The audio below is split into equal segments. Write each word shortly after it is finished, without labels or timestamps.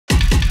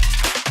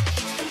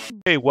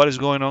Hey, what is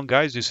going on,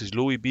 guys? This is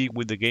Louis B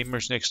with the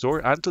Gamers Next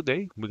Door, and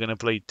today we're gonna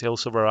play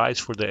Tales of Arise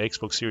for the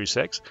Xbox Series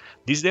X.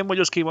 This demo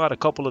just came out a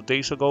couple of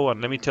days ago,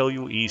 and let me tell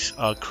you, it's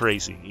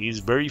crazy. It's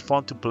very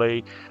fun to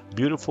play.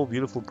 Beautiful,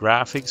 beautiful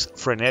graphics,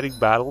 frenetic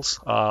battles.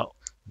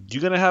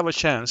 You're gonna have a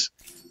chance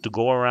to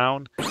go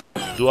around,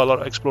 do a lot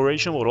of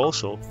exploration, but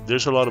also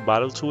there's a lot of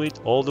battle to it,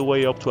 all the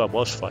way up to a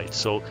boss fight.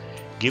 So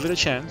give it a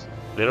chance.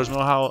 Let us know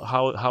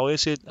how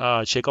is it.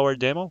 Check our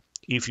demo.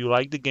 If you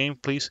like the game,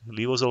 please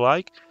leave us a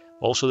like.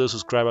 Also, they'll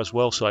subscribe as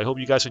well. So I hope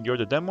you guys enjoyed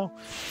the demo.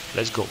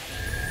 Let's go.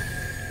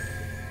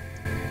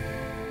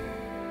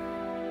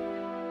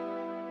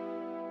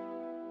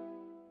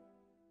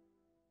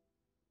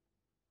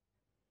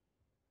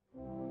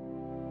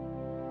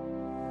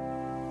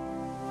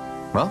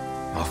 Well,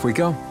 off we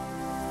go.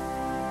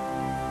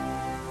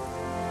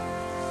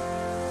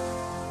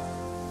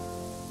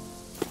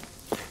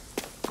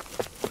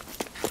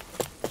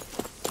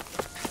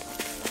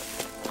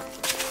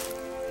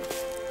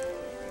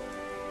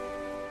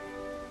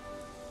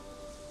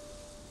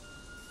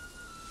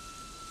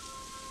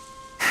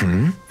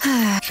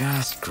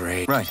 Just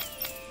great. Right.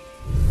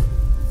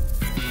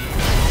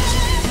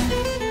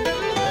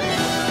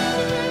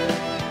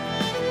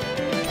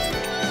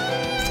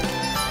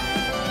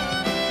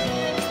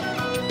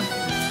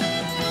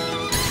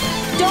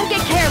 Don't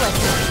get careless.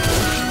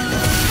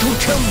 Don't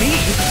tell me.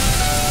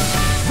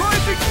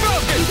 Rising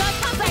Falcon! You got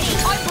company!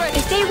 I'm ready!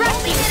 If they rush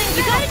me,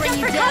 you gotta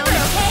jump for cover,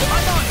 okay?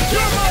 I'm on it!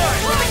 You're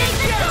mine! Eliminate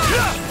the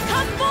zone!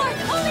 Come forth!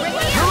 Only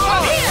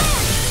You're here!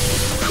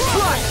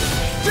 Crush!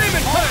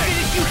 Demon Fang!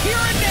 Did you hear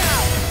it now?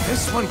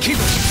 This one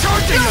keeps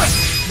charging us!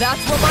 That's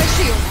for my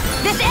shield!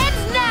 This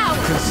ends now!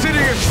 Consider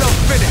yourself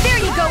finished! There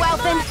you go,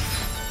 Alphen!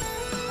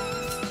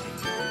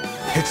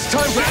 It's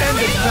time to end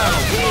this battle!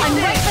 I'm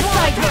right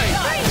beside you!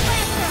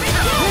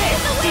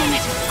 Damn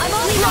it! I'm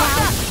only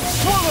now!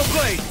 Swallow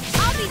Blade!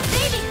 I'll be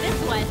saving this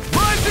one!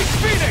 Rising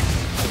Phoenix!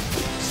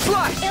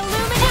 Slash!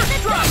 Illuminate the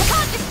drop!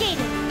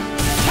 Confiscated!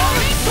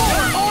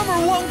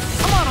 Armor won't!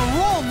 I'm on a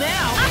roll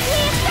now! I'm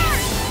being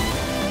first!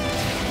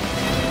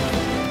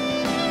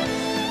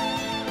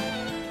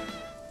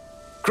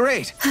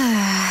 Great!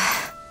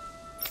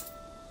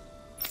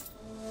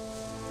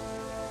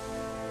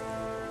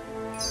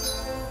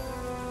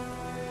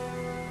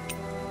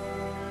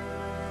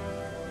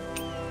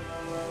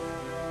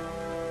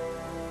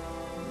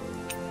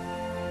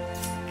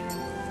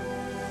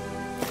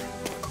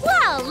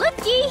 Well,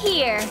 looky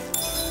here!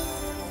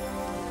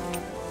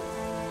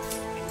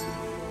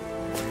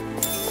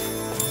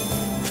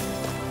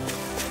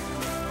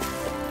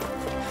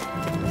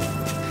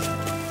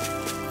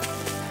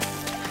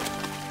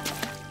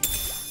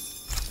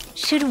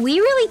 Should we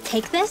really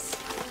take this?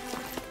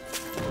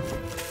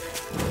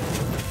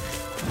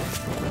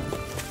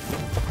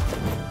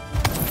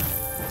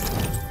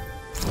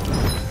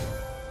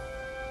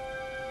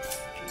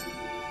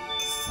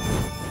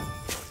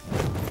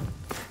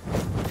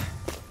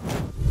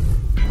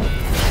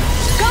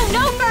 Go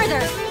no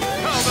further!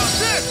 How about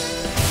this?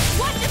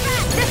 Watch your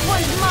back! This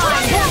one's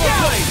mine! Swallow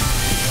Blade!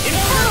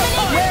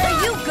 Where are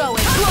you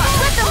going?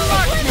 Let the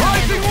marksman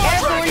Rising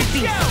handle Warrior! every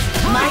beast!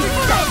 My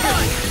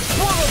style!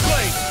 Swallow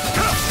Blade!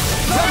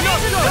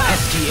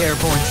 SD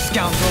airborne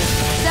scoundrel!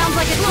 Sounds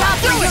like a job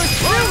for yours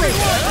truly!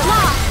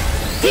 Lost!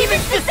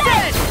 Demons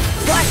descend!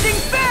 Flashing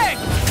Fang!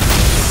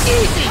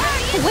 Easy!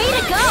 Way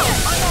to go!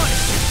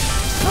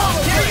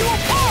 Tear you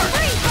apart!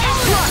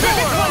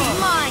 This one's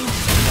mine!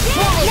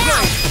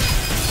 Now!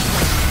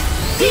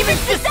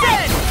 Demons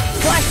descend!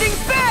 Flashing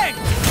Fang!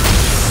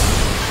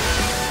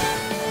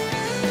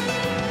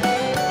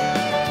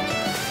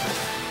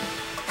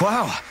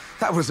 Wow,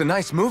 that was a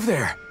nice move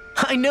there.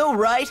 I know,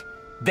 right?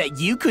 Bet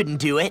you couldn't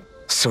do it.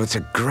 So it's a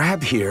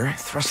grab here,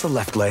 thrust the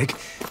left leg,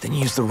 then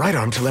use the right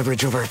arm to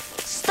leverage over...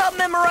 Stop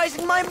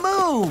memorizing my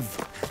move!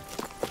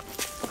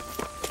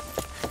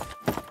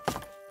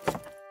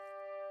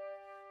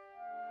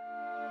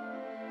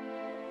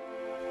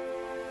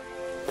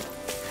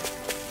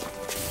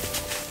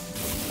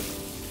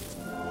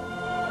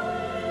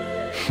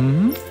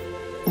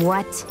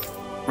 What?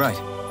 Right.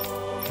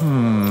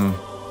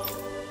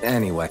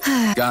 Anyway,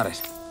 got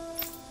it.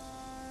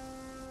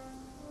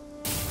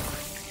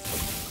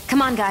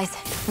 Come on, guys.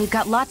 We've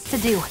got lots to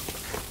do.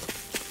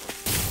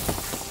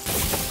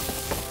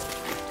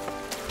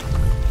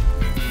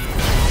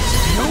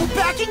 No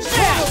backing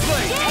down!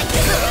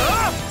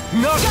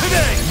 Not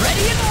today!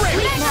 Ready and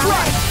ready!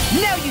 Right!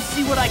 Now you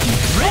see what I can do!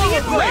 Ready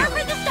and Where ready!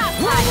 for the stop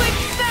sign? Rolling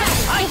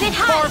fast! If it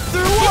Far hides,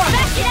 through just one!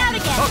 back it out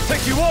again! I'll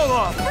take you all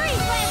off! Freeze,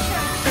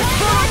 Lancer!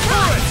 Infernal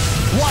Current!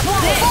 Watch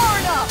this! Far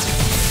enough!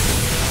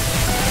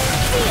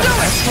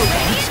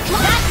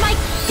 That's my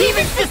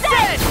Demons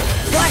descend!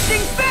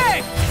 Flashing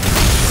Fang!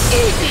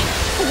 easy!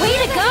 Way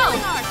to go!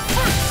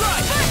 First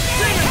strike!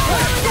 Demon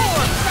Blade!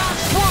 Storm!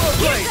 Swallow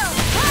Blade!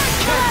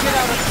 Can't get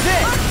out of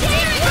this!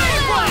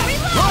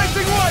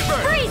 Rising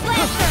Wyvern! Freeze,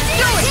 Lancer!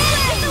 Do it!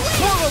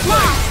 Swallow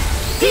Blade!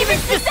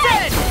 Demons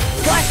descend!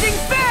 Flashing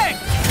Fang!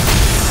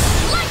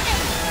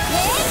 Lightning!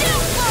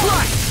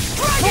 Flash!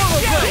 Swallow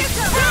Blade!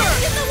 Here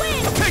comes! In the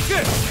wind! Take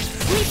this!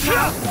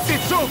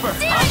 over!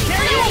 I'll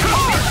tear you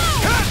apart!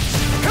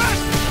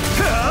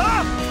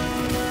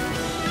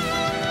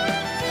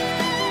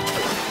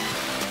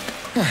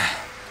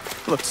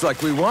 Looks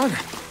like we won.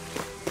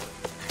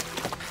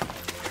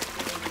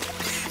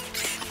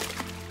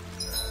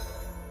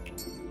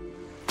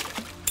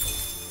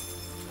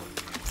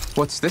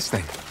 What's this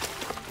thing?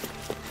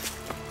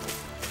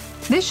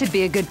 This should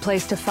be a good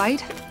place to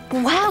fight.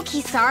 Wow,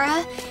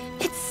 Kisara.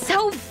 It's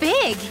so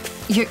big.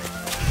 You're...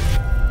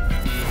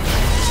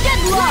 Get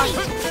lost!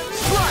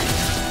 Slice!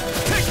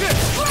 Take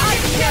this! I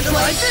can't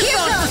Like this Here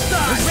on the goes!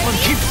 side! This one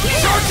keeps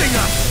charging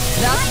us!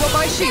 That's what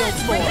my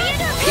shield's for.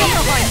 Get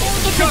behind it!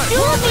 It's a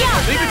duel of the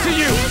odds! Leave it to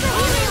you!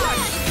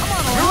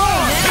 You're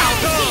on!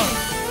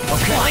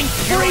 Okay,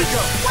 here we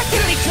go! Why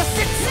can't they just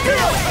sit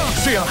still?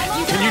 Shionne,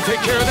 can you take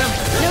care of them?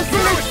 No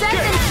sooner said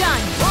than done!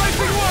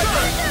 Rising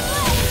Wiper!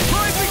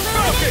 Rising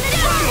Falcon!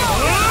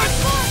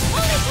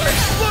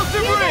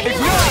 Explosive ring!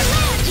 Ignite!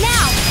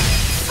 Now!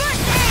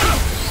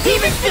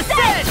 Demon's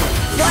Descent!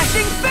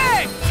 Flashing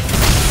Fang!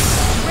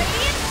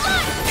 Radiant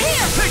Flood!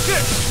 Here! Take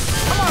this!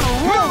 I'm on a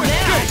roll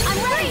now! I'm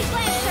ready!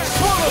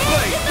 Swallow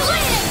Blade!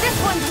 This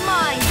one's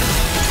mine!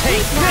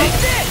 Take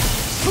this!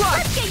 Slice!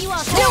 Let's get you all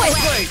Swallow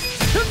Blade!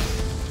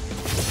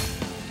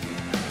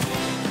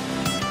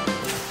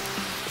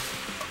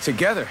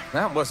 Together,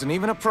 that wasn't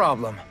even a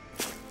problem.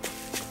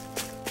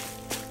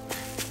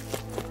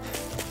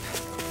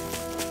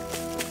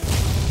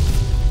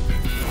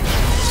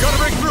 Gotta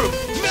break through!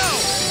 No!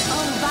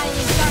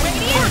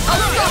 I'll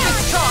stop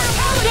its charge!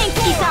 Thanks,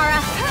 Kisara!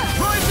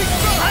 Rising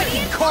Sun! I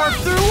can carve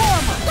through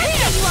armor! Let's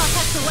get you all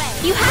tucked away!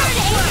 You have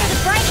to aim for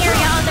the bright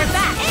area on their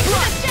back!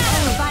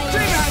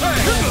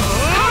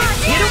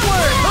 Hit a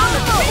word!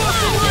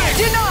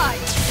 Denied!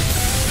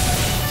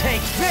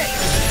 Take this!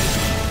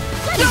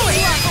 Do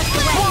it!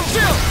 Full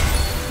chill!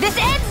 This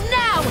ends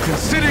now!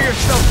 Consider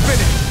yourself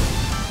finished!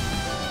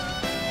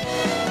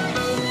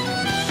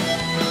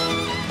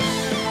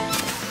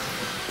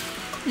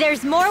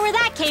 There's more where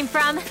that came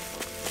from.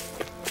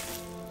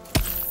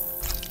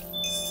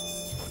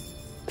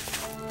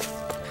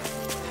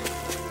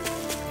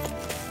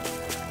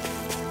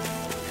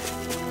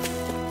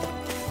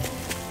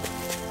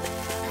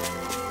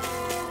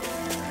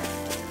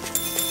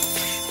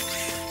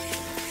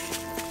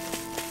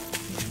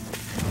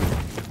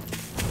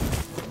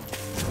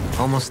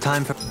 Almost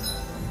time for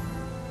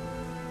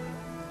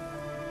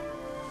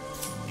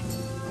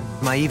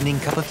my evening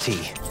cup of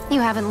tea. You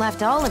haven't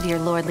left all of your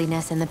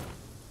lordliness in the...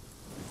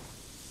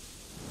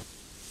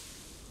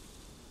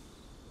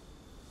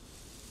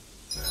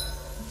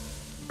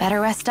 Better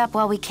rest up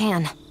while we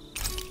can.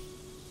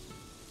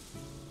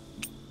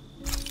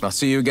 I'll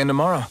see you again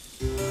tomorrow.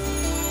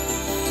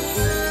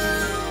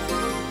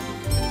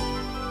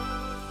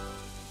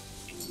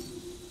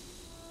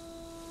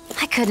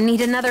 I couldn't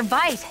eat another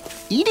bite.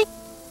 Eating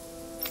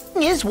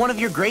is one of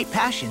your great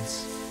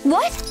passions.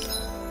 What?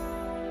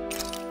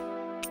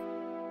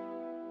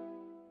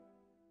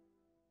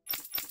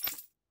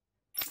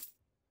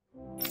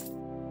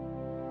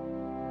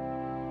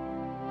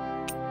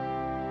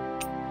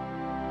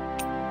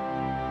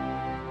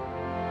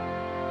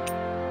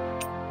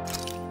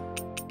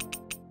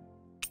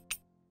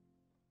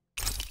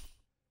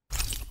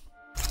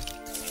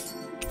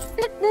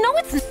 No,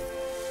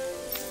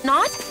 it's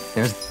not.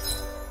 There's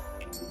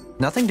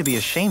nothing to be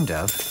ashamed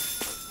of.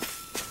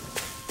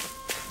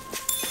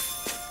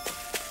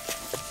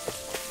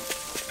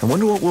 I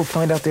wonder what we'll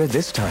find out there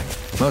this time.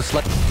 Most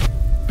likely.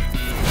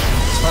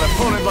 An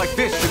opponent like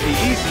this should be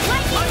easy.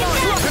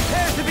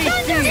 Prepare to be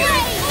seared!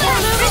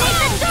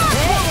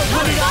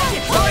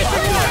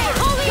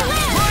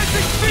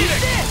 Rising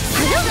Phoenix!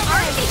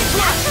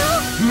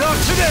 Not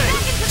today!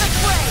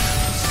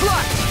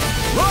 Slice!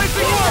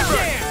 Rising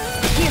Wiper!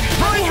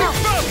 Rising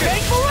Falcon!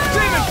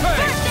 Demon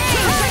Fang!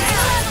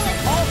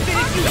 I'll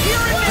finish you here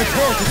and now!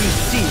 Prepare to be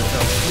sealed,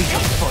 though fleet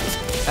of foot.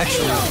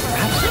 Actually,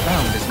 perhaps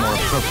bound is more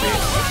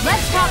appropriate.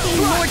 Less talking,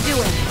 more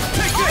doing.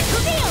 Take this!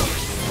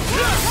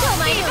 Don't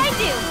mind if I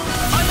do.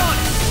 I'm on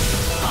it!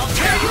 I'll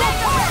tear you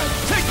apart!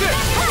 Take this!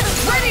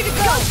 Ready to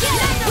go.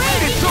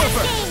 It's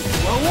over!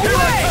 Here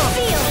I come!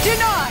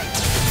 Denied!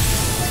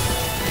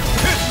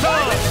 It's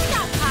time!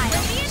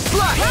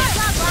 Slash!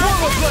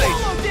 Swallow Blade!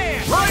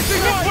 Rising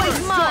This Wiper!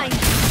 one's mine.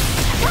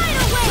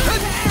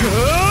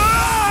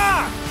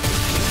 Ah!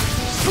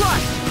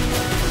 Slash!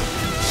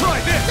 Try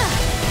this!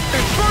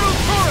 Infernal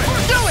Torrent!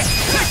 Do it!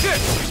 Take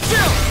this!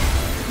 Chill!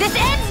 This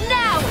ends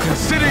now.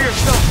 Consider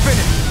yourself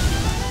finished!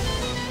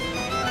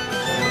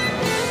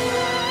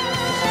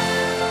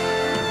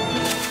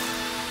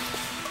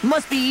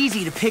 Must be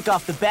easy to pick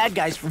off the bad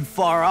guys from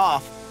far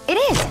off. It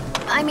is.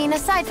 I mean,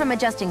 aside from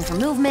adjusting for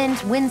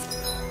movement, winds...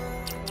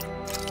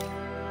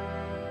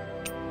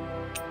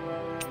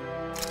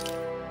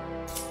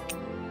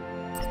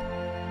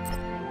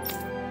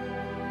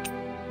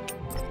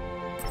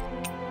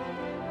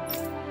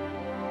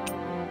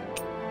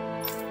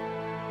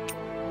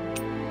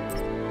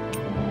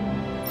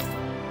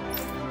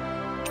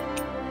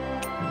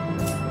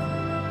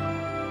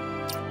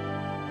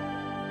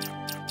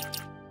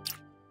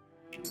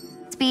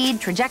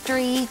 speed,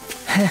 trajectory.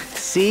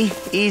 See?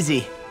 Easy.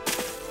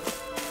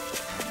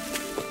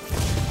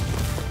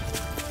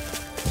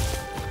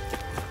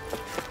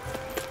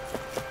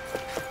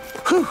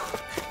 Whew.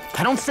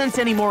 I don't sense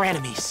any more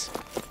enemies.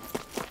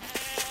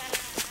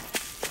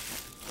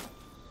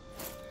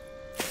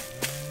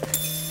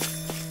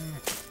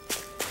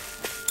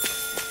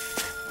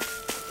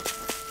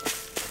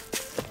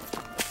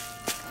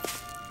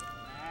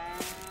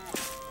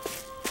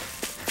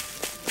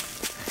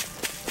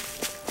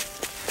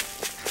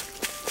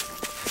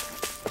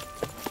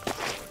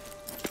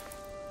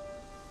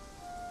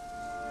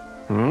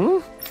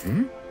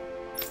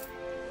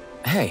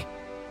 Hey.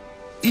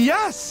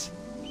 Yes!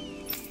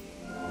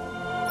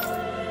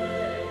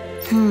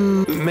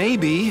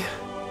 Maybe.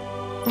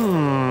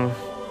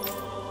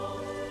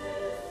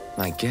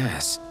 I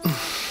guess.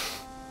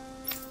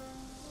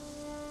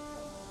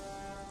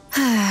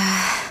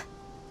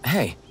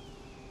 Hey.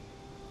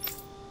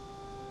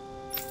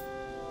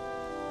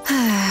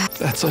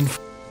 That's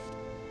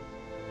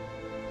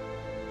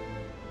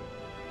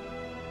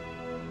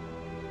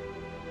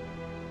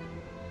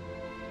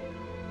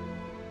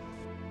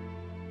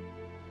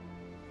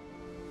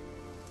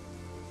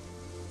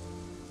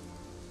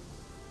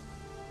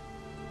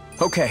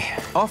Okay,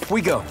 off we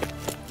go.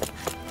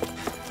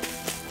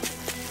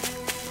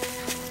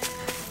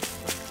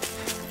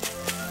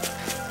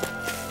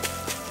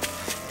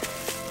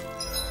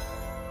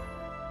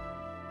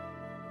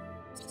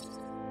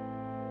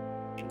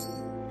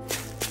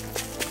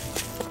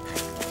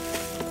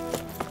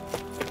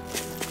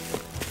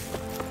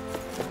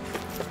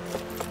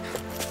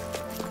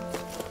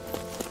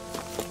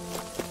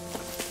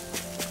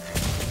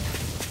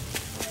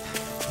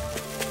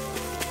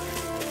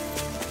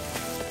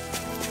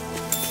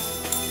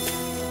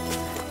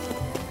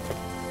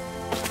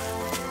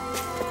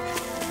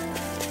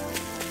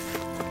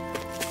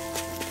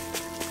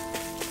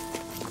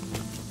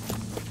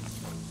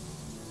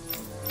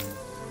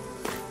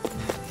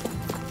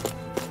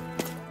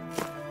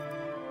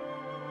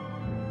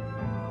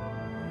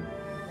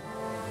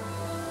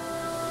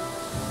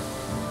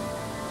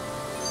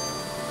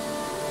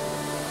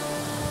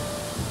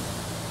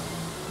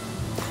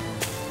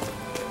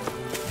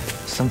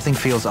 Something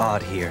feels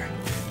odd here.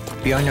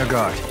 Be on your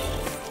guard.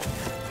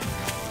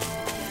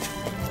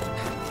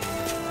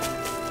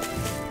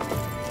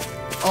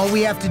 All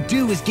we have to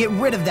do is get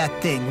rid of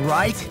that thing,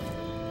 right?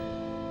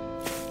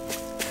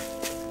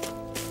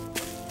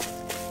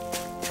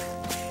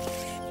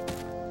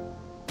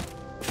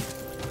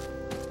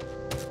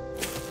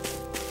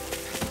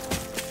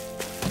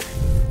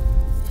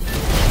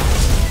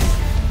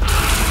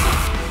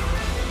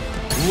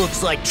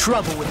 Looks like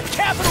trouble with a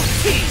capital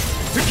T!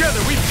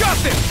 together, we've got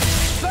this!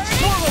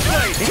 Swallow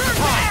blade! Turn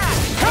back!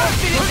 Time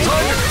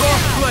to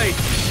cross blade!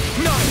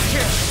 Not a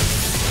chance!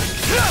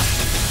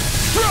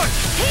 Strike!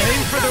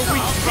 Aim for the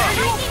weak spot!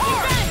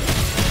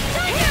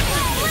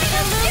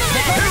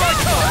 Here I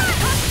come!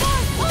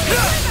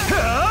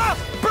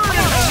 Burn it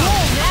out!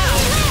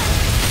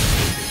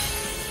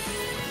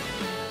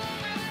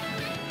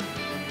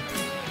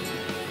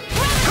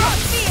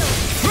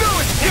 No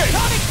escape!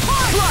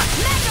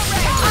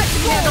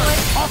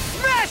 I'll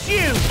smash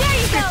you! There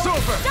you go! It's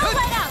over! Don't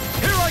let up!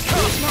 Here I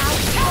come!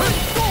 Now,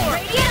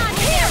 get on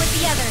here with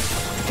the others!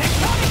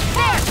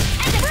 There!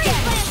 And the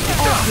freeze lancer!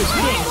 All good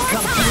things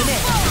come to an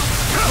end.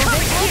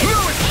 No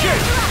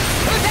escape!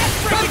 That's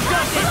pretty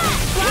good!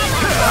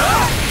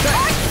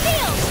 Arc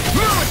field!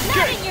 No Not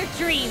escape! in your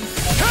dreams!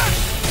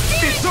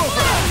 It's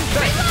over!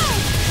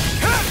 Reload!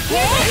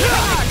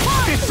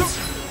 It's over!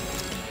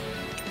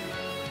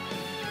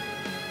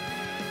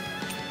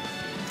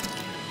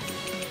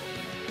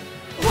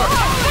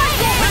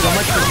 So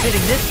much for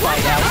sitting this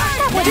fight out.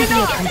 That wouldn't be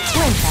a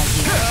complaint, I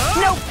think.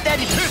 Nope,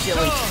 that'd be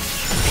silly.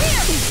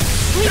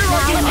 Sleep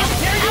now.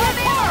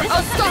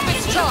 I'll stop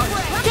its charge!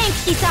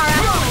 Thanks, Kitara.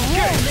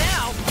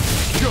 Now!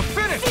 You're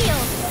finished!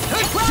 Field.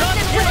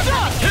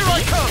 Here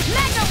I come!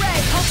 Mega Ray.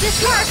 Hope this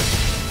works.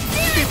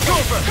 It's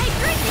over!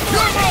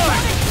 You're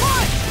mine.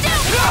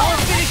 I'll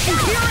finish you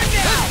here and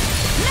now!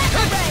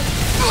 Mega Ray.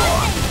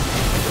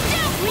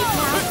 Sleep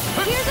now.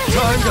 Here's a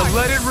Time to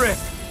let it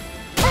rip!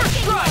 First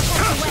strike.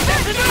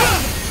 That's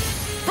enough!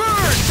 Burn!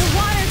 The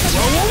waters of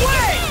Go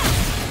away!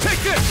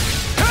 Take this!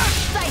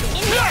 sight in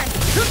here.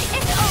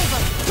 It's over.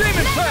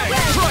 Demon Fang!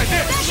 Try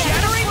this!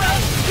 Shattering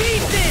those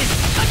pieces.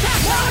 Attack.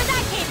 Where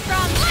that came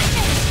from?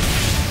 Lightning.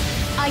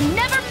 I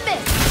never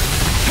miss.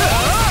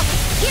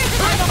 Here's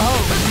another.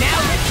 Oh,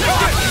 now it's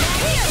Take this!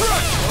 Here.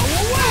 Crush!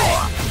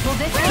 Will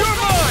this You're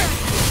mine!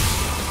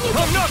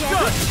 I'm not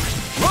done!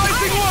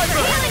 Rising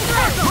Wiper!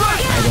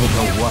 I don't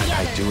know what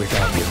I'd do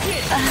without you.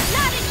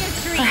 Not in your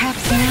dreams.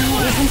 Perhaps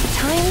now isn't the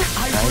time.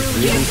 I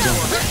really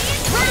don't.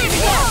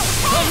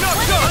 I'm not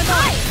done!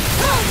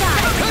 Hold on.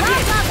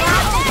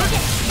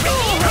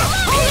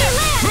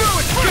 No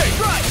escape!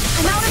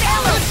 I'm out of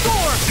ammo.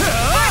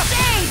 First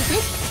aid.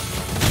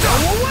 Go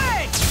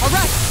away!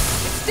 Alright,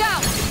 it's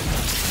down!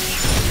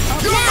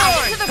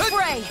 Now into the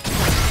fray.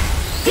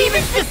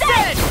 Demon's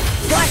Descent!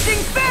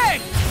 Flashing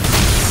Fang!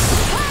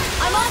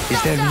 I'm on Is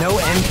Is there no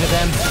end to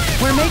them?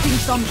 We're making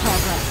some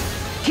progress.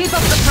 Keep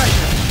up the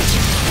pressure.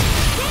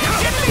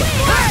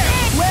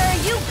 Where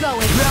are you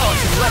going?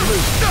 Let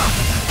loose.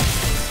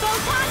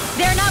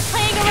 They're not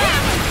playing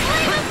around.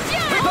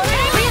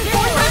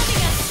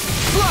 Reinforcements.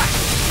 Flash!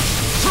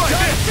 Try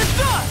this!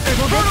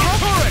 Infernal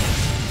turret!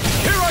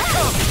 Here I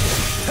come!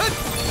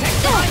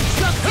 I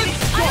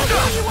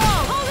feel you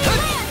all. Holy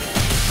land.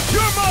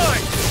 You're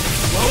mine!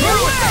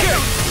 Ruin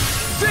kick!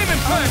 Demon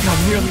fang!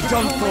 I'm nearly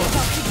done for.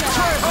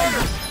 Try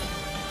harder!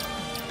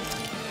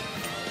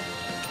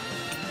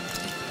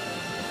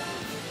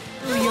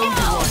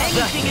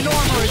 Anything in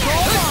armor is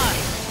all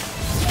mine.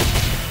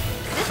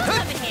 This will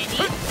come in handy.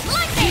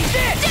 Lightning.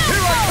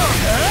 Here I come!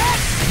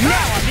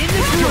 Now I'm in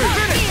the You're groove.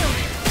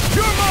 finished!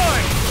 You're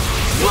mine!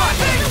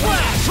 Lightning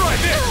flash! Try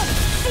this!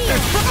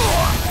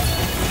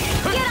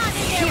 Get on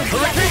in there.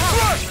 Hurricane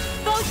thrust!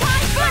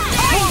 Photon flash.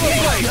 Swallow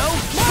blade!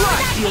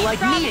 Feel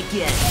like me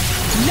again.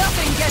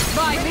 Nothing gets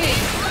by me.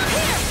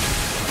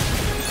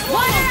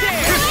 Water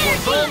This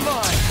one's all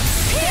mine!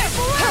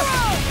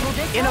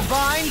 In a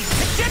bind.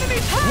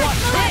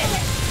 Watch this.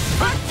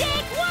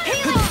 Take one.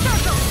 Healing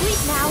circle.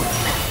 Sweet now.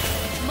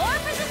 More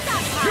for the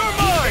stockpile. You're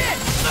mine!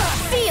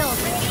 Field.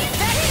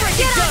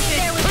 Get on in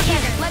there with the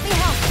others. Let me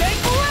help. Take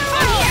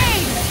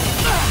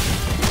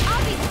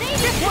I'll be safe.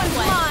 This one's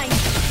mine.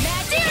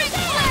 Magic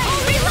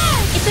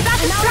reload. It's about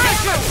to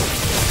strike.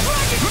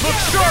 Look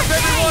sharp,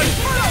 everyone!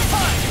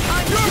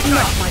 You're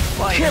Not my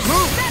fight. Can't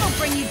move! That'll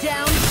bring you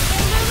down.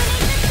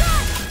 Illuminate the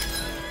sun.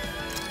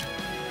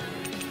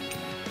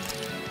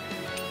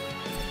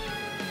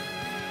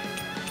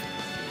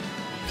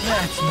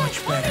 That's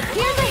much better.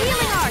 Here's a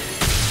healing art.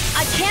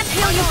 I can't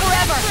heal you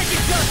forever.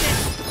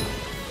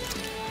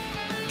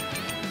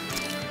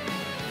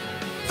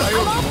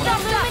 Almost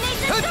illuminate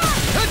the sun.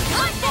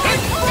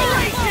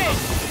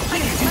 I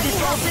can do this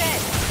all day.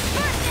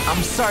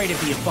 I'm sorry to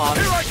be a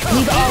bother.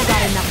 We've all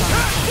got enough of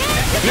it.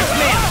 Yes,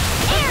 ma'am.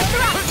 Air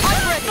thrust.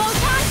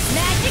 Photon.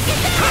 Magic is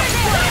there.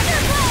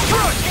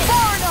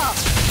 Far enough.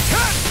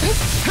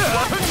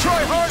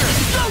 Try harder!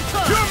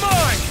 You're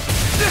mine!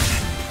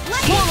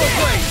 Swallow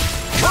blade!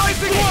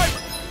 Rising wipe!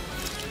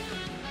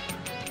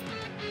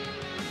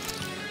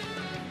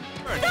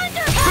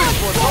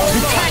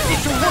 The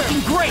tactics are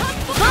working great.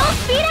 Full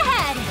speed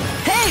ahead.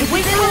 Hey,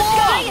 we The flew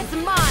sky along. is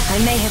mine. I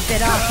may have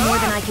bit off more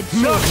than I could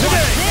chew. Not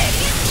today!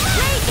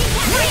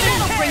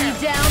 That'll bring you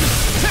down.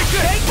 Take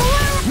this!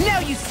 Now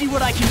you see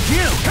what I can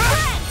do.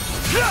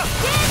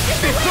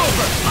 It's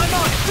over! I'm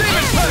on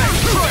Demon Fang!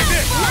 Try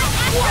this!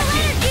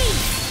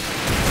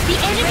 The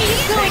enemy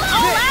is going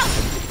all out.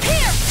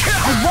 Here.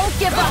 I won't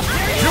give up.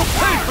 You'll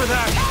pay for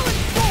that!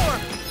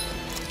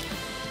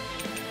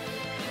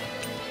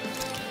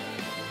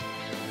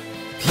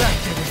 That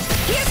did it.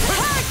 Here's the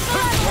hard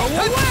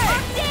Swallow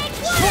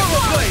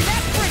blade!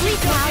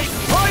 Sleep now.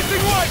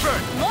 Rising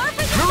wyvern! More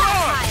for the You're on.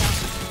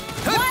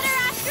 stockpile. Water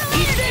astral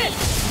energy.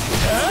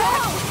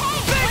 Whoa, hey,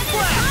 what is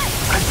that?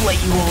 I've let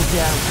you all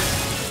down.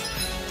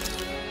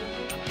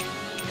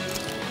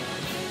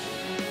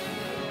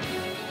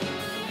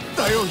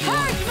 I owe you one.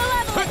 Purge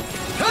malevolence.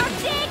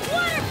 Arctic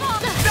waterfall.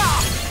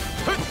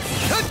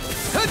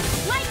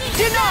 Lightning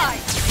Denied.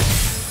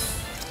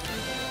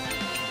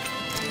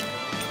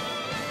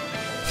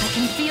 I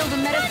can feel the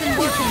medicine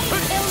working.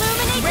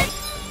 Illuminate.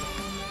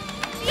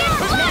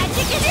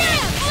 Magic is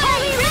in.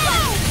 Holy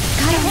reload.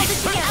 Gotta hold it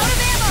together. Out of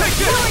ammo. Take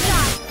this.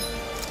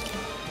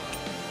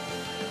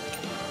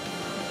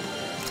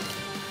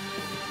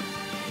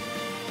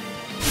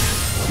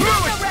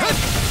 Power dot.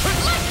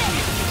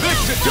 This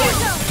should do it!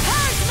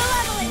 Purge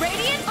malevolence.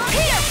 Radiant.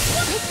 Here.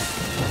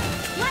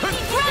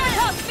 Lightning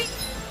prototype.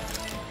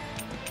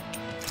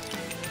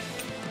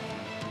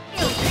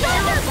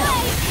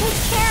 Take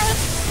care of.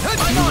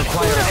 You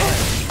require air.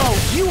 Oh,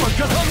 you are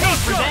gonna pay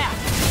for that.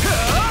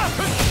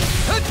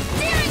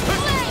 Searing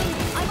flame.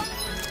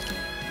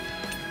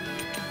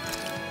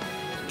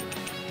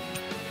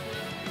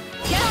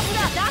 Get up,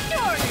 Doctor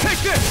Order.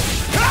 Take this!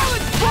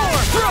 Talon Storm!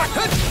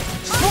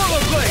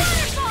 Swallow blade!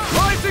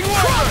 Rising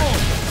wyvern!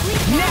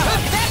 Now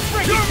that's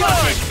where you You're got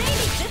mine! it.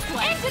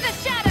 Into the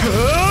shadow.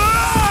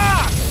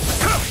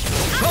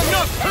 I'm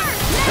not...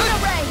 Mega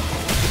ray.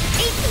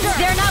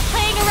 They're not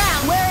playing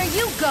around. Where are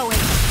you going?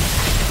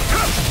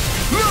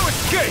 No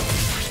escape!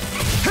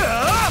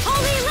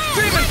 Holy land.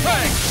 Demon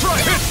Fang! Try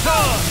his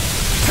time!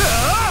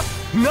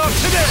 Not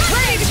today!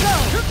 Ready to go.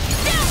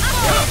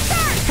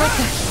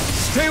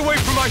 Stay away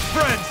from my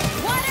friends!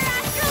 Water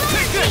astral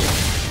Take this!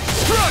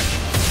 energy. Struck!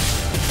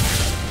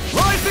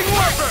 Rising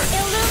wyvern!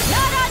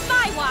 Not on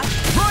my watch.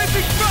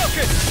 Rising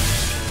falcon!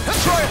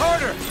 Try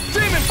harder!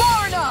 Demon...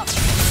 Far enough.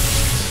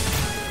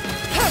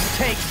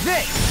 Take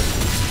this.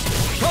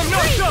 I'm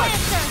not Freeze done!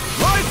 Lancer.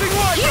 Rising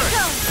Here wyvern!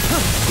 goes.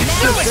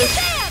 Do it.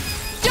 Sam.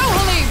 Go,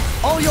 Halim.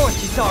 All yours,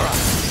 Kisara.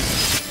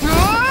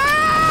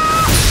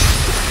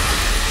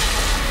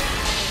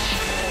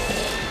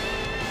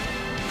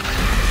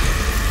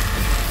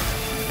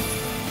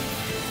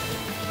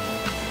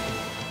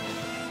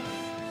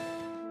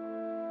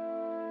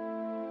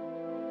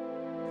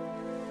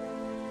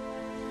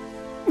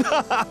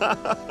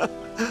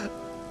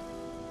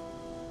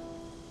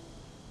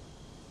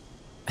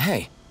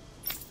 Hey,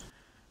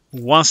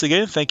 Once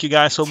again, thank you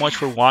guys so much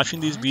for watching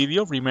this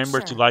video.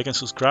 Remember to like and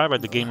subscribe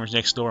at The Gamers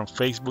Next Door on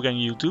Facebook and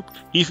YouTube.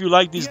 If you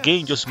like this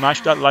game, just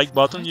smash that like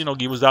button,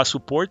 give us that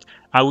support.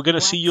 And we're going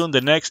to see you in the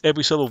next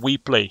episode of We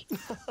Play.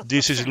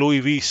 This is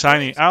Louis V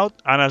signing out.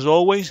 And as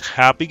always,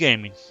 happy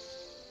gaming.